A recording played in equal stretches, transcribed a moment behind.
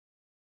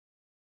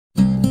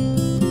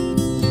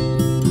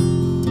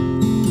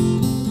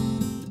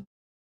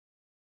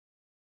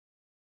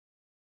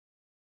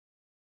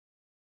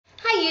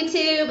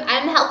YouTube,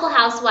 I'm the Helpful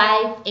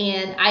Housewife,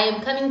 and I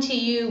am coming to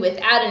you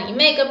without any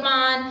makeup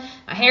on.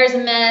 My hair is a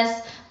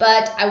mess,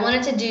 but I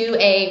wanted to do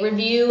a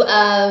review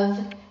of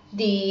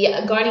the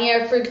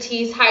Garnier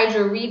Fructis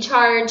Hydra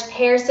Recharge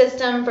hair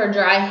system for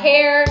dry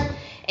hair.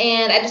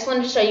 And I just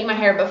wanted to show you my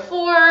hair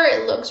before.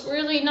 It looks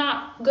really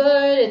not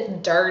good.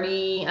 It's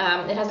dirty. It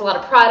has a lot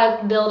of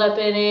product buildup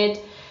in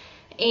it.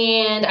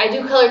 And I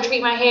do color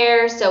treat my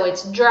hair, so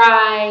it's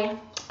dry.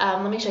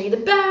 Let me show you the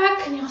back.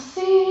 Can y'all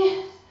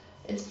see?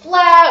 It's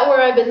flat where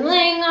I've been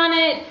laying on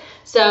it.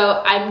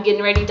 So I'm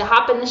getting ready to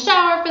hop in the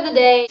shower for the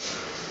day.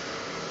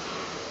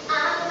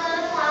 I'm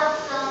gonna pop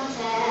some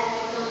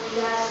tags. Only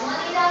got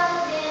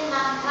 $20 in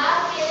my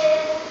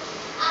pocket.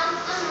 I'm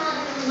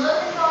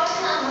looking for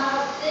some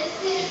up. This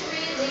is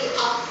really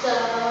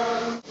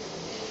awesome.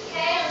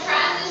 Okay, I'm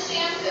trying this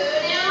shampoo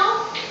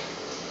now.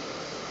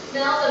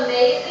 Smells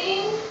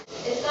amazing.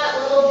 It's got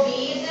little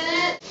beads in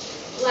it.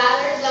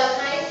 Lathers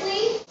up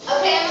nicely.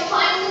 Okay, I'm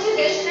applying the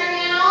conditioner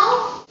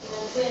now.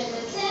 When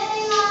the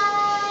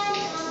daylight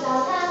comes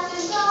out after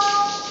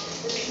dark,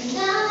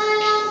 tonight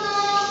I'm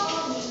gonna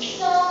hold you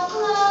so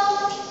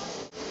close.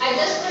 I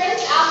just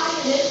rinsed out the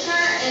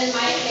conditioner and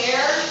my hair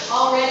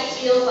already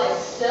feels like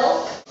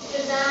silk.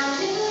 'Cause I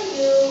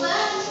knew you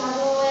were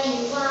trouble when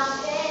you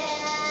walked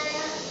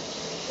in.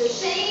 So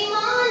shame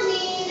on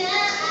me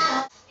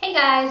now. Hey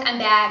guys, I'm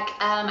back.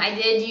 I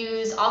did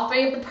use all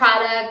three of the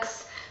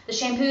products, the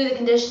shampoo, the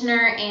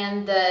conditioner,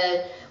 and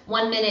the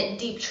 1-minute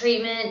deep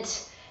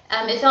treatment.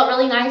 It felt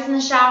really nice in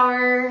the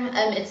shower.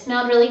 It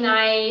smelled really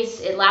nice.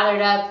 It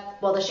lathered up,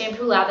 well, the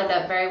shampoo lathered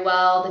up very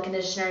well. The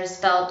conditioners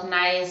felt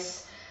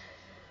nice,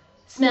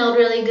 smelled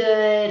really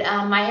good.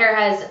 My hair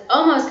has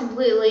almost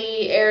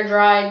completely air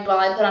dried while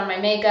I put on my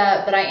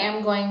makeup, but I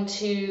am going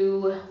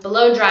to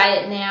blow dry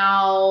it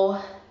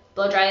now,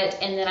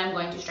 and then I'm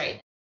going to straighten.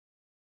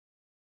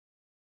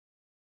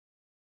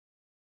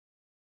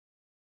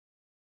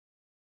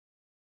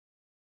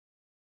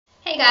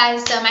 Hey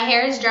guys, so my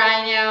hair is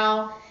dry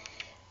now.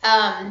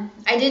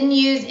 I didn't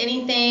use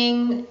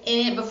anything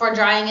in it before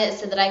drying it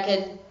so that I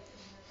could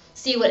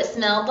see what it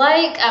smelled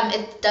like.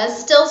 It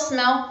does still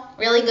smell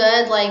really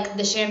good, like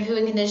the shampoo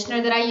and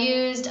conditioner that I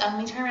used. Let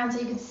me turn around so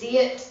you can see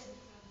it.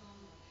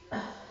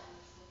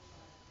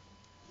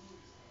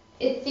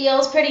 It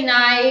feels pretty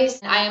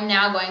nice. I am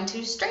now going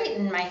to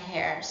straighten my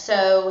hair.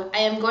 So I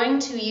am going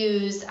to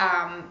use,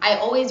 I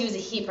always use a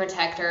heat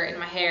protector in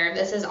my hair.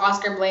 This is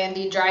Oscar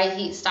Blandi Dry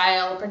Heat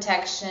Style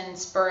Protection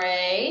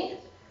Spray.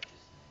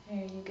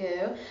 There you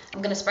go.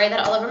 I'm gonna spray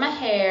that all over my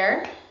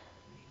hair.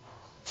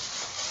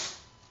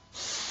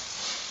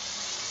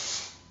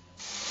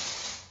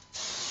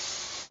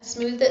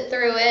 Smooth it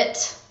through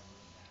it.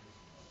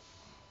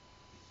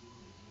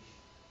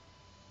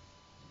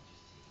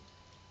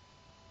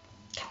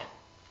 Okay.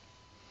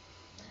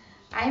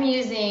 I'm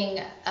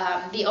using,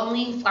 the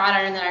only flat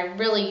iron that I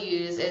really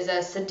use is a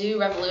Sedu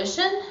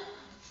Revolution.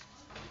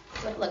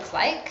 That's what it looks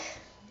like.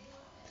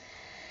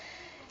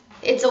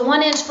 It's a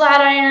 1-inch flat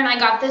iron. I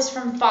got this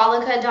from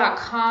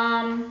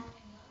Folica.com,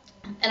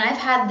 and I've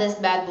had this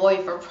bad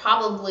boy for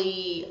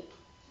probably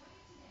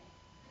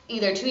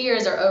either 2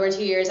 years or over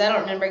 2 years. I don't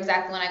remember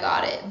exactly when I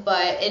got it,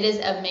 but it is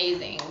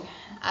amazing.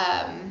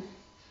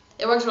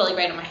 It works really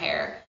great on my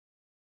hair.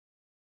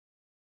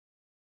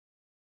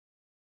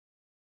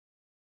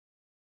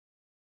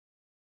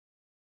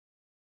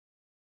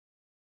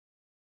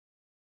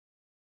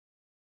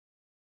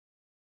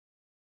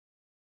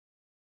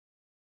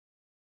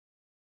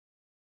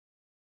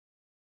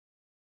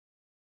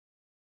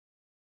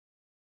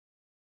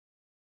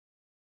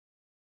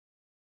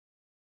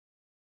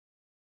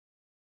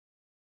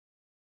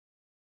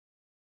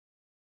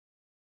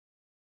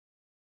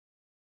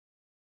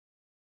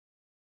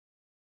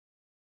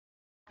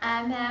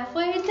 I'm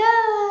halfway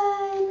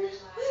done. Woo.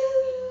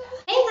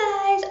 Hey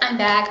guys, I'm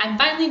back. I'm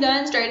finally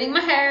done straightening my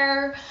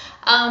hair.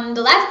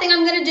 The last thing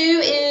I'm gonna do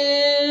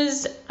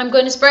is I'm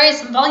going to spray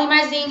some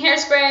volumizing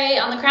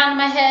hairspray on the crown of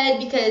my head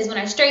because when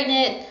I straighten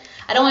it,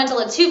 I don't want it to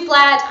look too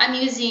flat. I'm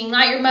using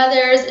Not Your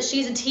Mother's,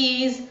 She's a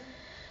Tease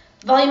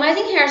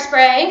volumizing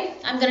hairspray.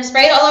 I'm gonna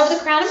spray it all over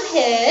the crown of my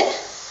head,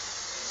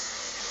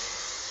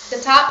 the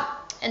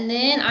top, and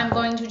then I'm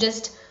going to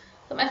just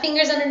put my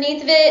fingers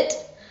underneath of it,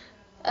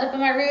 up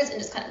in my roots, and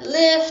just kind of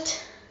lift.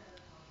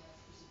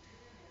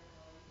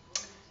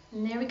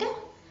 And there we go.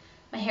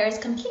 My hair is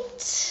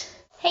complete.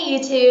 Hey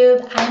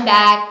YouTube, I'm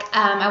back.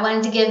 I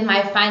wanted to give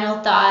my final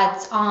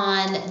thoughts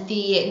on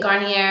the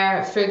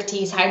Garnier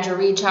Fructis Hydra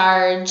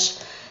Recharge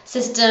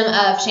system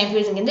of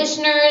shampoos and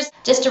conditioners.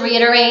 Just to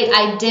reiterate,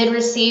 I did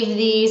receive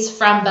these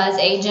from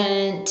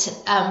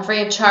BzzAgent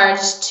free of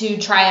charge to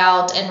try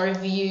out and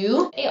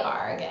review. They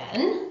are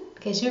again,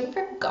 in case you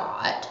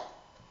forgot.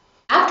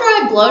 After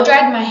I blow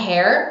dried my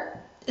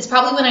hair, is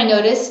probably when I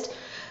noticed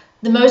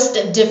the most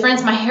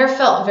difference. My hair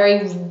felt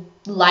very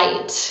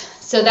light.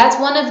 So that's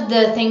one of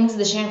the things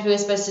the shampoo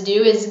is supposed to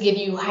do, is give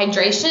you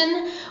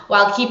hydration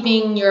while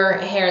keeping your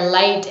hair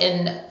light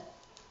and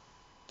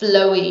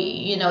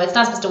flowy. You know, it's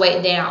not supposed to weigh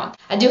it down.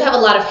 I do have a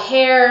lot of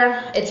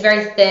hair. It's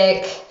very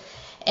thick.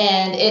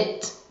 and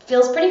it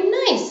feels pretty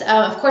nice.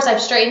 Of course,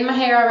 I've straightened my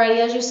hair already,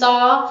 as you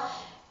saw,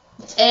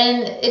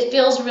 and it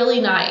feels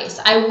really nice.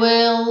 I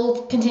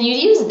will continue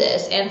to use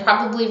this and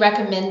probably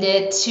recommend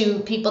it to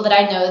people that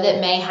I know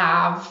that may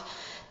have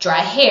dry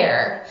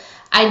hair.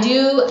 I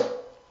do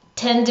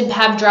tend to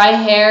have dry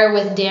hair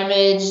with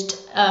damaged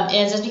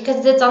ends just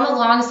because it's on the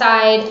long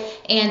side,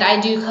 and I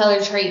do color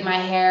treat my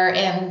hair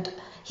and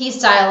heat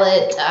style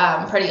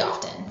it pretty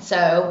often.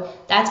 So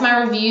that's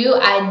my review.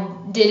 I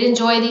did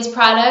enjoy these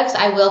products.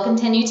 I will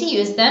continue to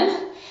use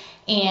them,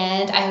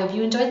 and I hope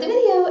you enjoyed the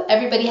video.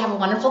 Everybody have a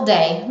wonderful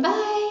day.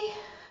 Bye.